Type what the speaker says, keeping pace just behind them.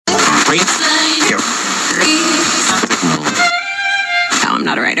No, I'm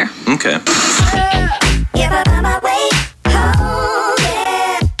not a writer. Okay.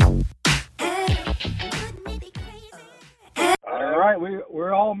 All right,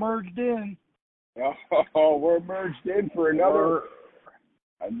 we're all merged in. Oh, we're merged in for another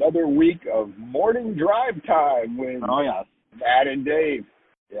week of morning drive time with Matt and Dave.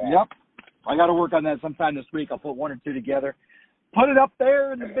 Yeah. Yep. I got to work on that sometime this week. I'll put one or two together. Put it up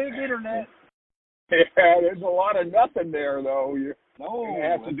there in the big internet. Yeah, there's a lot of nothing there, though. You're going to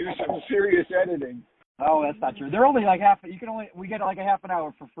have to do some serious editing. Oh, that's not true. They're only like we get like a half an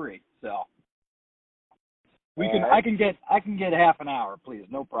hour for free. So I can get half an hour, please.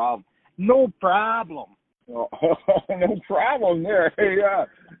 No problem. No problem. Oh, no problem there. Yeah.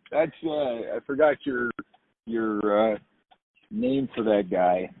 That's I forgot your name for that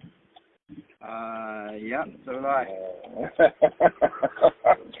guy. Yeah, so did I.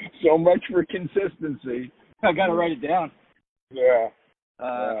 So much for consistency. I got to write it down. Yeah.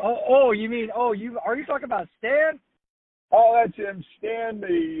 Are you talking about Stan? Oh, that's him, Stan,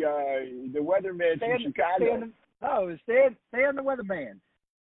 the weatherman from Chicago. Stan the weatherman.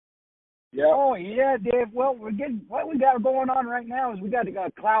 Yeah. Oh yeah, Dave. Well, what we got going on right now is we got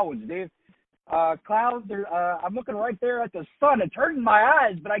clouds, Dave. Clouds. I'm looking right there at the sun. It's hurting my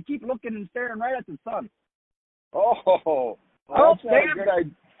eyes, but I keep looking and staring right at the sun. Oh, well, that's not a good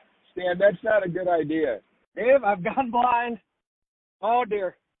idea, Stan. That's not a good idea. Dave, I've gone blind. Oh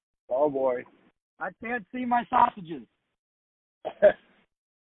dear. Oh boy. I can't see my sausages.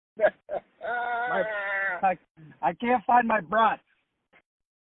 I can't find my brats.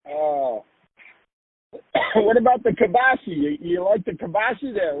 Oh. What about the kibasi? You like the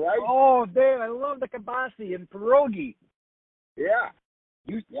kibasi there, right? Oh, Dave, I love the kibasi and pierogi. Yeah.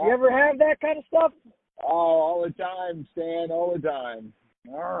 You ever have that kind of stuff? Oh, all the time, Stan, all the time.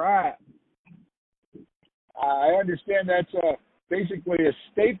 All right. I understand that's basically a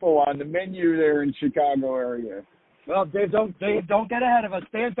staple on the menu there in Chicago area. Well, Dave, don't get ahead of us.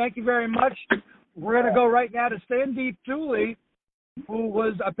 Stan, thank you very much. We're going to go right now to Sandeep Dooley, who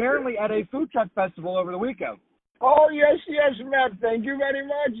was apparently at a food truck festival over the weekend. Oh, yes, Matt. Thank you very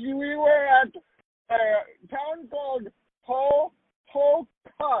much. We were at a town called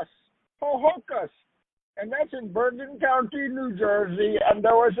Hohokus, and that's in Bergen County, New Jersey, and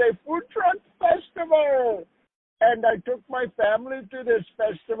there was a food truck festival. And I took my family to this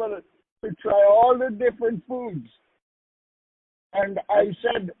festival to try all the different foods. And I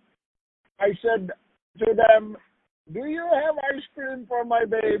said to them, do you have ice cream for my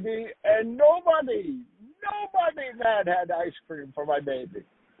baby? And nobody, Matt, had ice cream for my baby.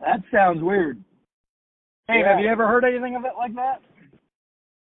 That sounds weird. Hey, yeah. Have you ever heard anything of it like that?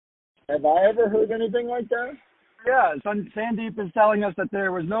 Have I ever heard anything like that? Yeah, Sandeep is telling us that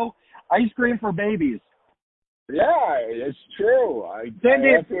there was no ice cream for babies. Yeah, it's true.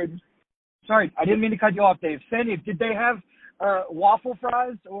 Sandeep, sorry, I didn't mean to cut you off, Dave. Sandeep, did they have waffle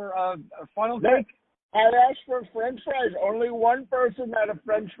fries or a funnel cake? I asked for French fries. Only one person had a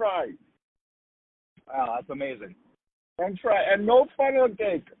French fry. Wow, that's amazing. French fry and no funnel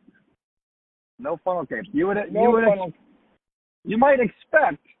cake. No funnel cake. You might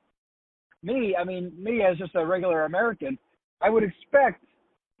expect me as just a regular American, I would expect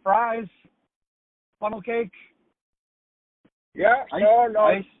fries, funnel cake. Yeah,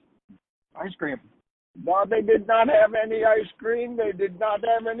 ice cream. No, they did not have any ice cream. They did not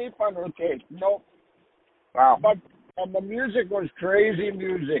have any funnel cake. Nope. Wow. And the music was crazy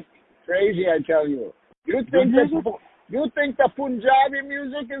music. Crazy, I tell you. You think the Punjabi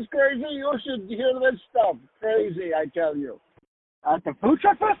music is crazy? You should hear this stuff. Crazy, I tell you. At the food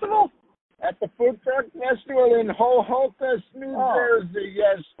truck festival? At the food truck festival in Hohokus, New Jersey.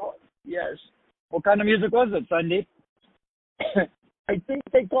 Yes. What kind of music was it, Sandeep? I think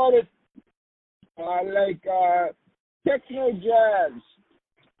they call it techno jazz.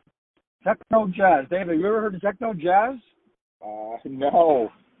 Techno jazz. Dave, have you ever heard of techno jazz?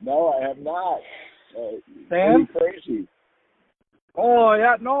 No, I have not. Sam? Crazy. Oh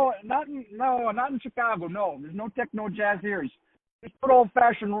yeah, not in Chicago. No, there's no techno jazz here. It's good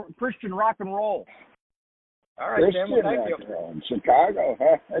old-fashioned Christian rock and roll. All right, Christian Sam. Well, thank you. In Chicago,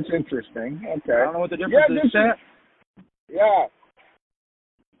 huh? That's interesting. Okay. I don't know what the difference is. Sam, yeah.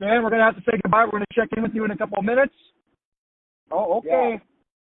 Sam, we're gonna have to say goodbye. We're gonna check in with you in a couple of minutes. Oh, okay.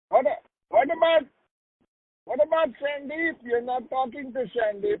 Yeah. What about Sandeep? You're not talking to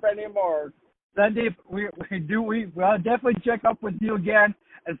Sandeep anymore. Sandeep, we'll definitely check up with you again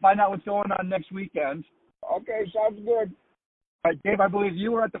and find out what's going on next weekend. Okay, sounds good. All right, Dave, I believe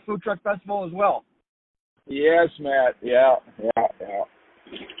you were at the food truck festival as well. Yes, Matt. Yeah.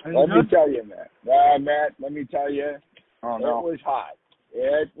 Let me tell you, Matt. Matt, let me tell you, it was hot.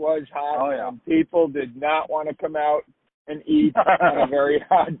 It was hot, Oh, yeah. and people did not want to come out and eat on a very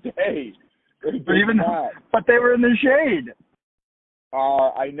hot day. But they were in the shade.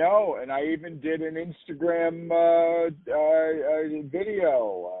 I know, and I even did an Instagram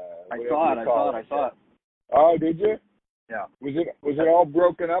video. I saw it. Oh, did you? Yeah. Was it all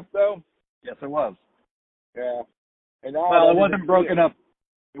broken up though? Yes, it was. Yeah. And well, it wasn't broken up.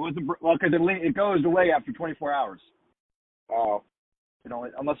 It wasn't because it goes away after 24 hours. Oh. You know,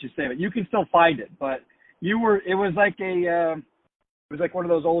 unless you save it, you can still find it. But it was like one of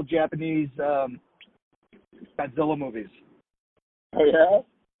those old Japanese Godzilla movies. Oh yeah.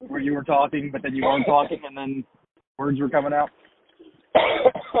 Where you were talking, but then you weren't talking, and then words were coming out.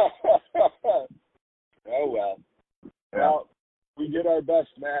 Oh well. Yeah. Well, we did our best,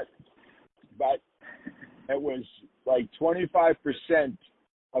 Matt, but it was like 25%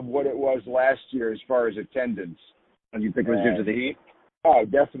 of what it was last year as far as attendance. And you think it was due to the heat? Oh,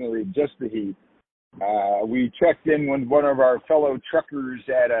 definitely, just the heat. We checked in with one of our fellow truckers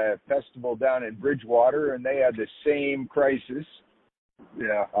at a festival down in Bridgewater, and they had the same crisis.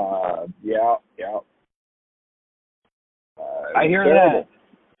 Yeah. Yeah. I hear terrible. that.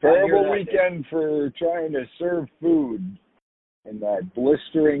 Terrible weekend for trying to serve food in that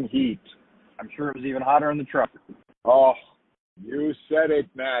blistering heat. I'm sure it was even hotter in the truck. Oh, you said it,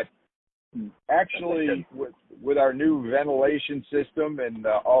 Matt. Actually, with our new ventilation system and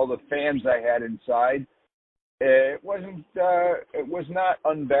all the fans I had inside, it was not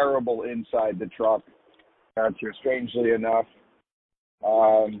unbearable inside the truck. Strangely enough,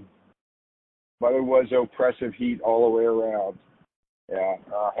 but it was oppressive heat all the way around. Yeah,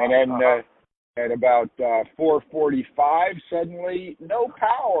 and then at about 4:45, suddenly no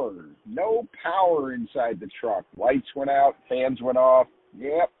power inside the truck. Lights went out, fans went off.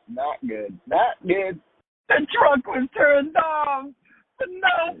 Yep, not good. The truck was turned off.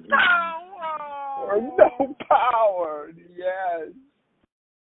 No power. Yes.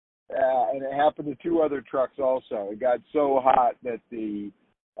 Yeah, and it happened to two other trucks also. It got so hot that the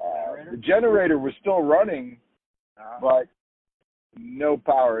generator was still running, but no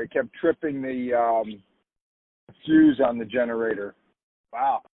power. It kept tripping the fuse on the generator.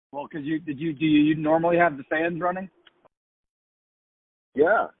 Wow. Well, because do you normally have the fans running?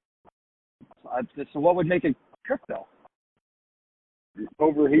 Yeah. So what would make it trip though?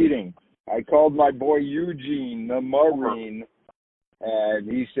 Overheating. I called my boy Eugene, the Marine, and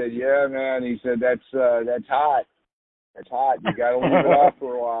he said, "Yeah, man." He said, "That's hot. That's hot. You got to leave it off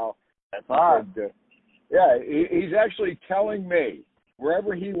for a while." That's hot. Said, yeah, he's actually telling me,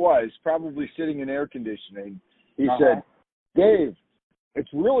 wherever he was, probably sitting in air conditioning, he said, "Dave,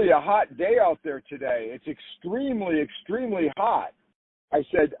 it's really a hot day out there today. It's extremely, extremely hot." I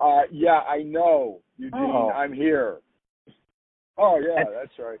said, "Yeah, I know, Eugene. I'm here." Oh, yeah,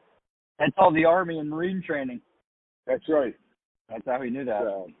 that's right. That's all the Army and Marine training. That's right. That's how he knew that.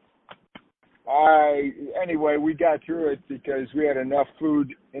 Anyway, we got through it because we had enough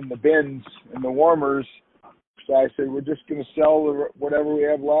food in the bins, in the warmers. So I said, we're just going to sell whatever we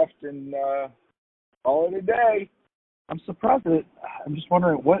have left and call it a day. I'm surprised that I'm just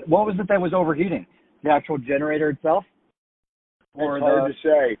wondering, what was it that was overheating? The actual generator itself? Or it's hard to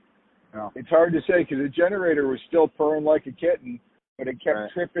say. No. It's hard to say because the generator was still purring like a kitten, but it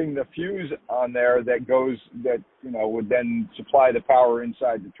kept tripping the fuse on there that would then supply the power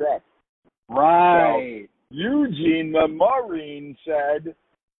inside the truck. Right. So, Eugene, the Marine, said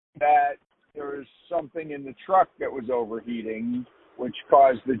that there was something in the truck that was overheating, which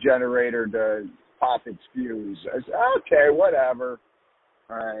caused the generator to pop its fuse. I said, okay, whatever.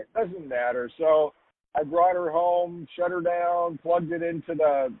 All right, doesn't matter. So I brought her home, shut her down, plugged it into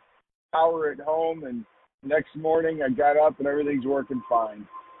the power at home, and next morning I got up and everything's working fine.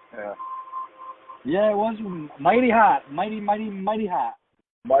 Yeah, it was mighty hot. Mighty hot.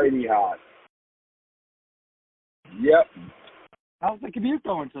 Mighty hot. Yep. How's the commute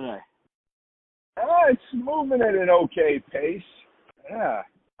going today? It's moving at an okay pace. Yeah.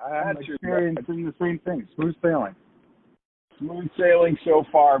 I'm experiencing the same thing. Smooth sailing. Smooth sailing so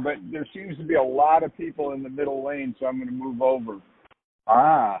far, but there seems to be a lot of people in the middle lane, so I'm going to move over.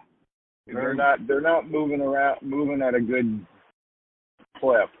 They're not moving at a good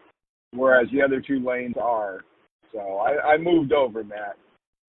clip, whereas the other two lanes are. So I moved over, Matt.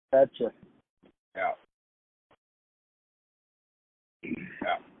 Gotcha. Yeah.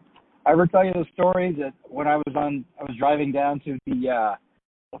 I ever tell you the story that when I was driving down to the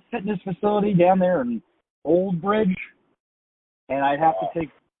fitness facility down there in Old Bridge, and I'd have to take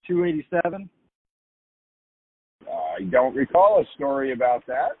 287? I don't recall a story about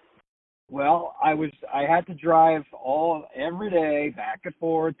that. Well, I had to drive every day back and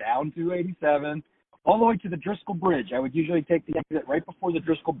forth down 287 all the way to the Driscoll Bridge. I would usually take the exit right before the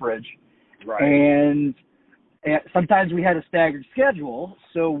Driscoll Bridge. Right. And sometimes we had a staggered schedule,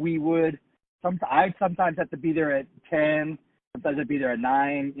 so I'd sometimes have to be there at 10, sometimes I'd be there at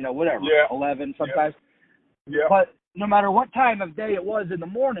 9, whatever, 11 sometimes. Yeah. But no matter what time of day it was in the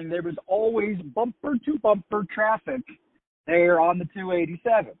morning, there was always bumper-to-bumper traffic there on the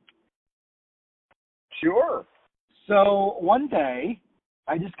 287. Sure. So one day,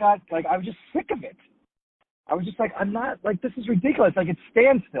 I just got, I was just sick of it. I was just like, this is ridiculous. It's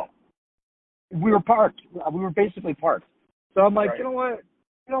standstill. We were parked. We were basically parked. So I'm like, right. you know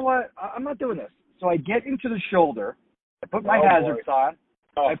what? I'm not doing this. So I get into the shoulder. I put my hazards on.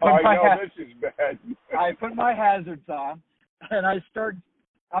 This is bad. I put my hazards on, and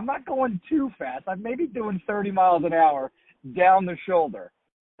I'm not going too fast. I'm maybe doing 30 miles an hour down the shoulder.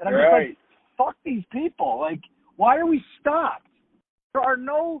 And I'm just like, fuck these people. Why are we stopped? There are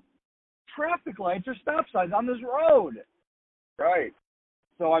no traffic lights or stop signs on this road. Right.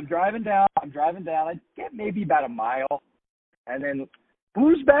 So I'm driving down. I get maybe about a mile, and then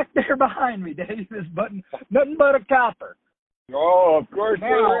who's back there behind me, Dave? Nothing but a copper. Oh, of course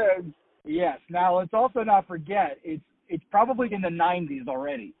there is. Yes. Now, let's also not forget, it's probably in the 90s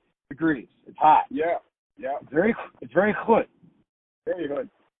already degrees. It's hot. Yeah. It's very hot. Very good.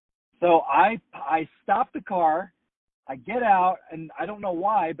 So I stop the car. I get out, and I don't know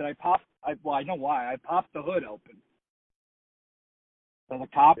why, but I know why. I popped the hood open. So the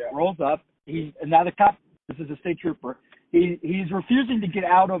cop rolls up. Now the cop, this is a state trooper, he's refusing to get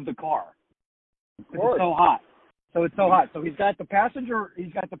out of the car. It's so hot. So he's got the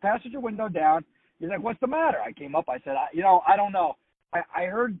passenger window down. He's like, "What's the matter?" I came up. I said, I don't know. I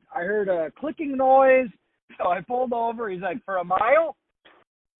heard a clicking noise. So I pulled over. He's like, "For a mile?"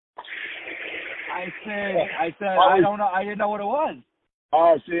 I said, I don't know. I didn't know what it was.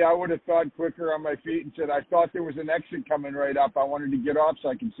 Oh, see, I would have thought quicker on my feet and said, I thought there was an exit coming right up. I wanted to get off so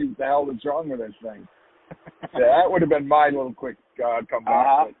I could see what the hell was wrong with this thing. That would have been my little quick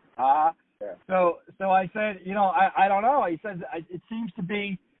comeback. Yeah. So I said, I don't know. He says it seems to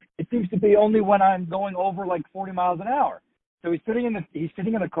be only when I'm going over 40 miles an hour. So he's sitting in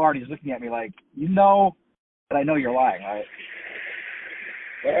the car and he's looking at me like, that I know you're lying, right?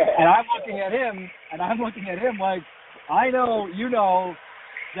 And I'm looking at him like, I know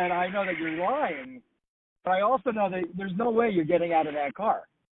that I know that you're lying, but I also know that there's no way you're getting out of that car.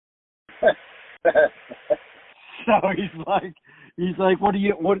 So he's like, what do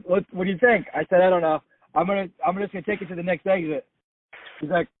you think? I said, I don't know. I'm just gonna take it to the next exit.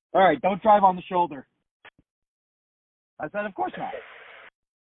 He's like, all right, don't drive on the shoulder. I said, of course not.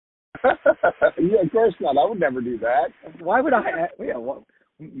 Yeah, of course not. I would never do that. Why would I?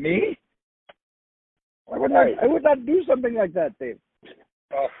 Me? I would not do something like that, Dave.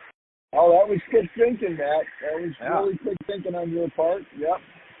 Oh, that was good thinking, Matt. That was really quick thinking on your part. Yep.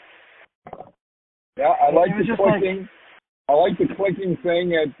 Yeah, I like the clicking. I like the clicking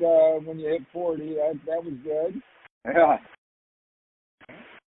thing at when you hit 40. That was good. Yeah.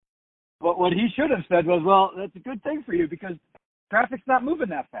 But what he should have said was, well, that's a good thing for you because traffic's not moving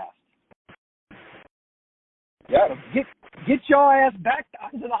that fast. Yeah. So get your ass back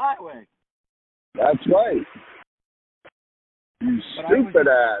onto the highway. That's right. You stupid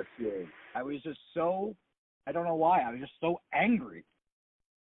ass. I was just so, I don't know why, I was just so angry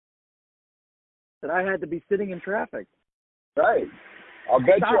that I had to be sitting in traffic. Right. I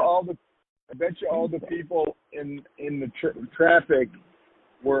bet you all the people in the traffic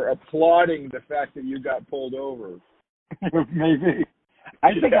were applauding the fact that you got pulled over. Maybe.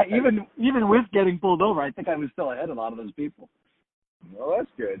 I think even with getting pulled over, I think I was still ahead of a lot of those people. Well,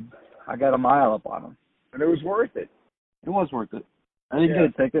 that's good. I got a mile up on them. And it was worth it. It was worth it. I didn't get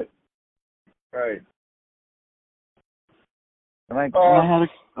a ticket. Right. And I had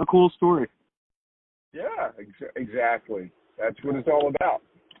a cool story. Yeah, exactly. That's what it's all about.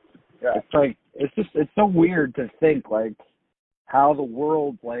 Yeah. It's so weird to think, how the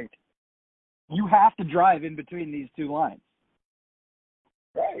world, you have to drive in between these two lines.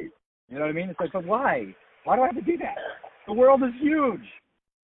 Right. You know what I mean? It's like, but why? Why do I have to do that? The world is huge.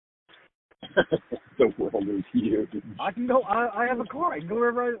 The world is huge. I can go. I have a car. I can go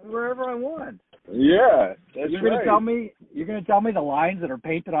wherever I want. Yeah, that's You're gonna tell me the lines that are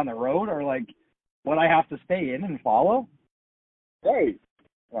painted on the road are what I have to stay in and follow? Right.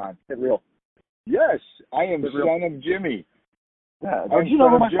 Come on, get real. Yes, I am son of Jimmy. Yeah, don't you know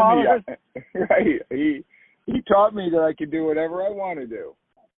who my father is? Right. He taught me that I could do whatever I want to do.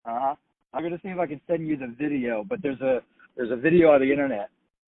 Uh-huh. I'm gonna see if I can send you the video. But there's a video on the internet,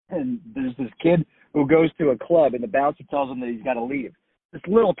 and there's this kid who goes to a club, and the bouncer tells him that he's got to leave. This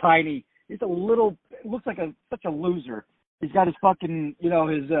little tiny, it looks like such a loser. He's got his fucking,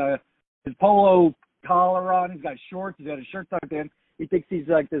 his polo collar on. He's got shorts. He's got his shirt tucked in. He thinks he's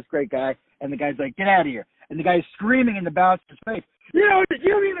like this great guy, and the guy's like, "Get out of here!" And the guy's screaming in the bouncer's face, "You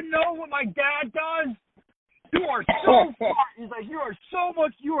don't even know what my dad does. You are so far." He's like, "You are so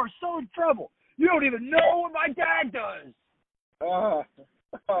in trouble. You don't even know what my dad does."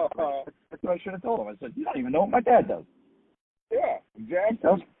 That's what I should have told him. I said, "You don't even know what my dad does." Yeah,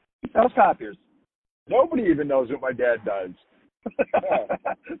 exactly. He sells copiers. Nobody even knows what my dad does. Yeah.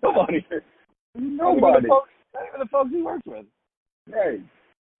 Nobody. Not even the folks he works with. Right.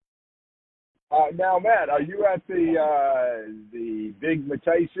 Now, Matt, are you at the big branch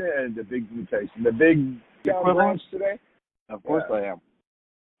today? Of course I am.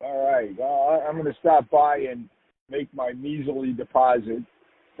 All right. Well, I'm going to stop by and make my measly deposit.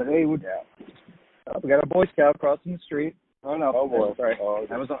 Today we got a Boy Scout crossing the street. Oh no! Oh boy! Sorry. Oh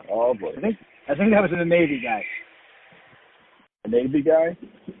boy! I think that was a Navy guy. A Navy guy?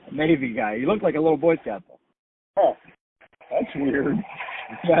 A Navy guy. He looked like a little Boy Scout though. Oh, that's weird.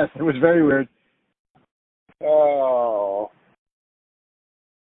 Yes, it was very weird. Oh,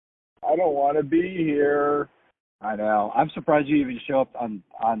 I don't want to be here. I know. I'm surprised you even show up on.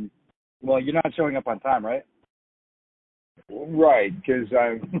 Well, you're not showing up on time, right? Right, because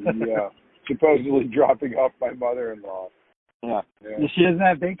I'm supposedly dropping off my mother-in-law. Yeah. She doesn't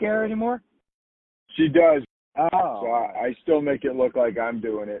have daycare anymore? She does. Oh. So I still make it look like I'm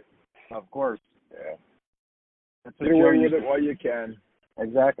doing it. Of course. Yeah. Get away with it while you can.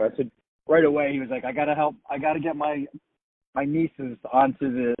 Exactly. I said right away, he was like, I got to help. I got to get my nieces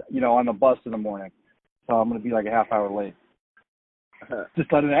onto the, on the bus in the morning. So I'm going to be like a half hour late.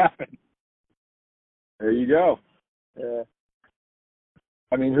 Just let it happen. There you go. Yeah.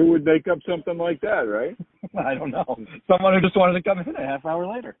 I mean, who would make up something like that, right? I don't know. Someone who just wanted to come in a half hour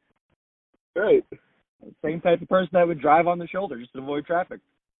later. Right. Same type of person that would drive on the shoulder just to avoid traffic.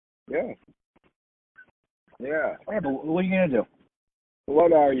 Yeah. Yeah. Yeah, but what are you going to do?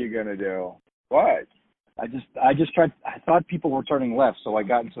 What are you going to do? What? I just tried. I thought people were turning left, so I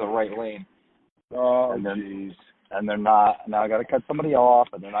got into the right lane. Oh, jeez. And they're not. Now I got to cut somebody off,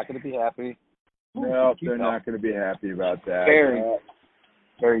 and they're not going to be happy. No, they're not going to be happy about that.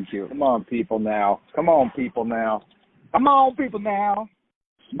 Very cute. Come on, people now. Come on, people now. Smile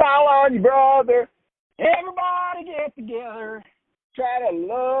on your brother. Everybody get together. Try to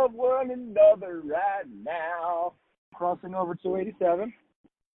love one another right now. Crossing over 287.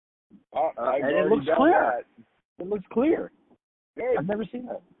 And it looks clear. It looks clear. Good. I've never seen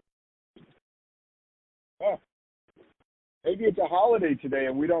that. Oh. Maybe it's a holiday today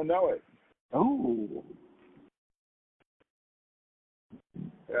and we don't know it. Oh.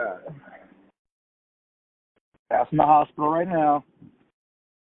 Yeah. Passing the hospital right now.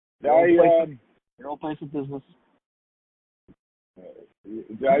 Your old place of business.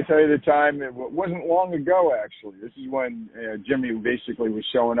 Did I tell you the time? It wasn't long ago, actually. This is when Jimmy basically was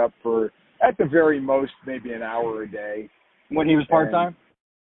showing up for, at the very most, maybe an hour a day. When he was part-time?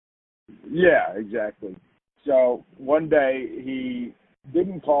 Yeah, exactly. So one day he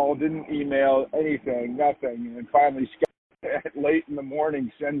didn't call, didn't email, anything, nothing. And finally, late in the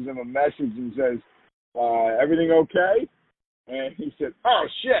morning, sends him a message and says, everything okay? And he said, oh,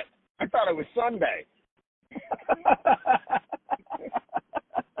 shit, I thought it was Sunday.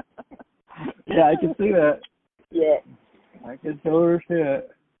 Yeah, I can see that. Yeah. I can totally see it.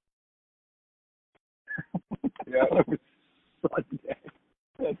 Yeah. I thought it was Sunday.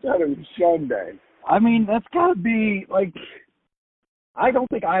 I thought it was Sunday. I mean, that's got to be, like, I don't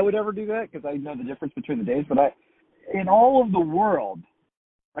think I would ever do that because I know the difference between the days, but in all of the world,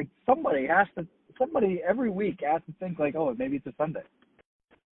 like, somebody every week has to think, like, oh, maybe it's a Sunday.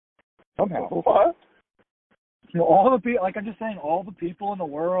 Somehow. What? All the people, like I'm just saying, all the people in the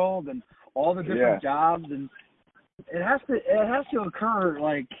world and all the different jobs, and it has to occur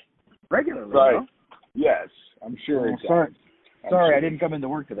like regularly. Right. You know? Yes, I'm sure. Oh, sorry, I didn't come into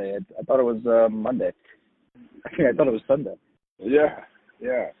work today. I thought it was Monday. I thought it was Sunday. Yeah.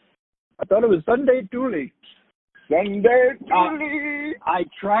 I thought it was Sunday Dooley. Sunday Dooley. I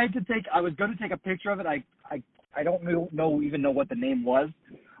tried to take. I was going to take a picture of it. I don't even know what the name was,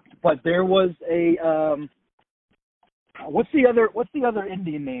 but there was a. What's the other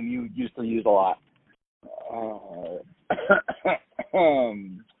Indian name you used to use a lot?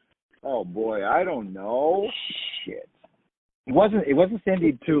 Oh boy, I don't know. Shit. It wasn't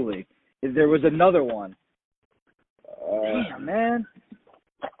Sandeep Tully. There was another one. Damn, man.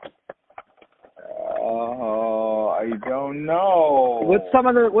 I don't know. You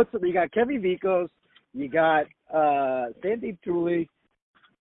got Kevin Vikos, you got Sandeep Tully.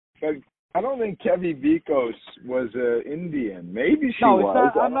 But I don't think Kevin Vikos was Indian. Maybe she No, it's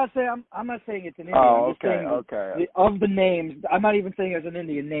was. not. I'm not saying it's an Indian. Oh, I'm just saying okay. of the names, I'm not even saying it's an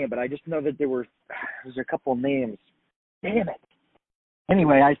Indian name, but I just know that there's a couple of names. Damn it.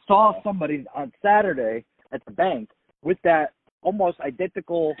 Anyway, I saw somebody on Saturday at the bank with that almost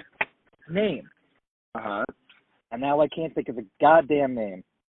identical name. Uh-huh. And now I can't think of the goddamn name.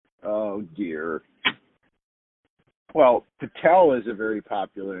 Oh, dear. Well, Patel is a very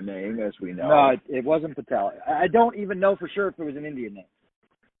popular name, as we know. No, it wasn't Patel. I don't even know for sure if it was an Indian name.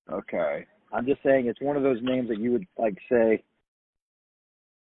 Okay. I'm just saying it's one of those names that you would, like, say.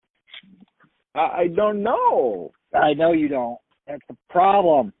 I don't know. I know you don't. That's the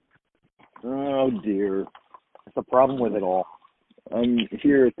problem. Oh, dear. That's the problem with it all. I'm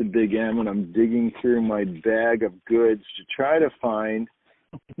here at the Big M, and I'm digging through my bag of goods to try to find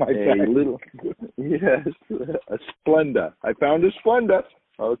a Splenda. I found a Splenda.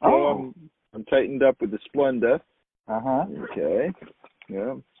 Okay, oh. I'm tightened up with the Splenda. Uh-huh. Okay,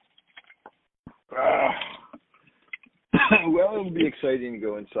 yeah. Well, it'll be exciting to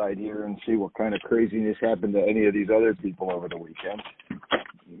go inside here and see what kind of craziness happened to any of these other people over the weekend.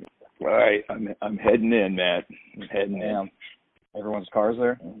 All right, I'm heading in, Matt. I'm heading in. Everyone's car's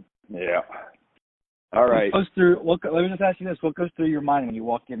there? Yeah. All right. Let me just ask you this. What goes through your mind when you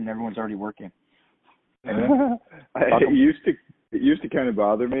walk in and everyone's already working? It used to kind of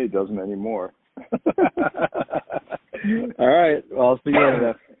bother me. It doesn't anymore. All right. Well, I'll see you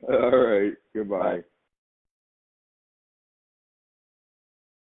later. All right. Goodbye. Bye.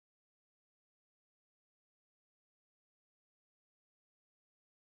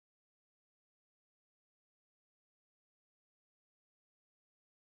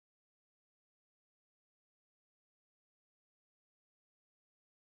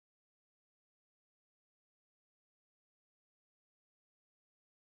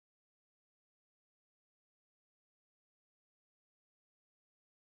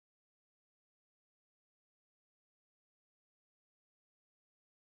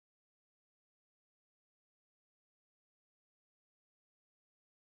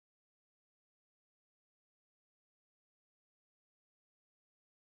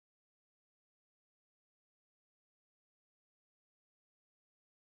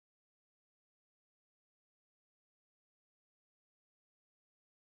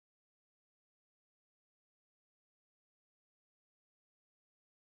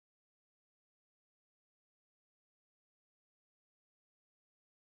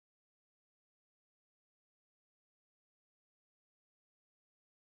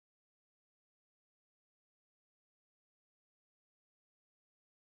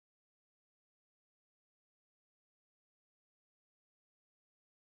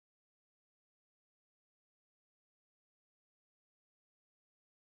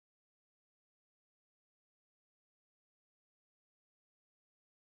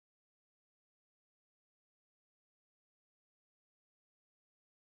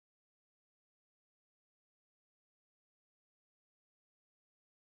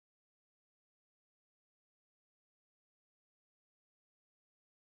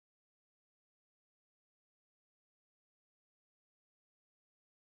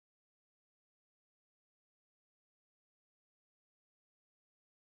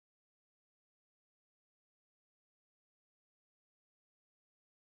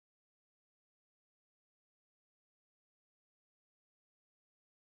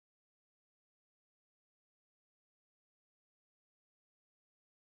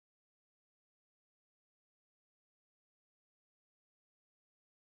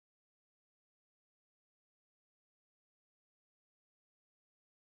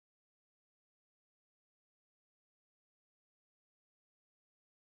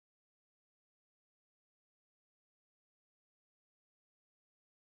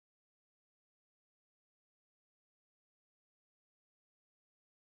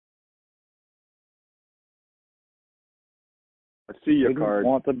 I see your card.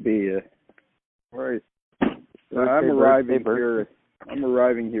 Want to be Right. I'm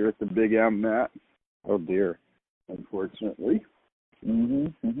arriving here at the Big M, Matt. Oh dear. Unfortunately.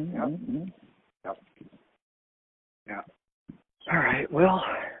 Yep. Yeah. All right. Well.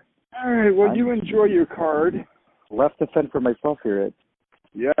 All right. Well, you enjoy your card. Left to fend for myself here at.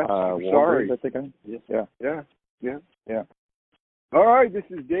 Yeah. Sorry. I think Yeah. All right. This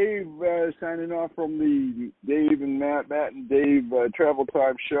is Dave signing off from the Dave and Matt and Dave Travel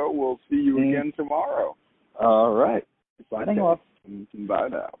Time Show. We'll see you again tomorrow. All right. Signing off. Bye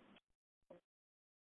now.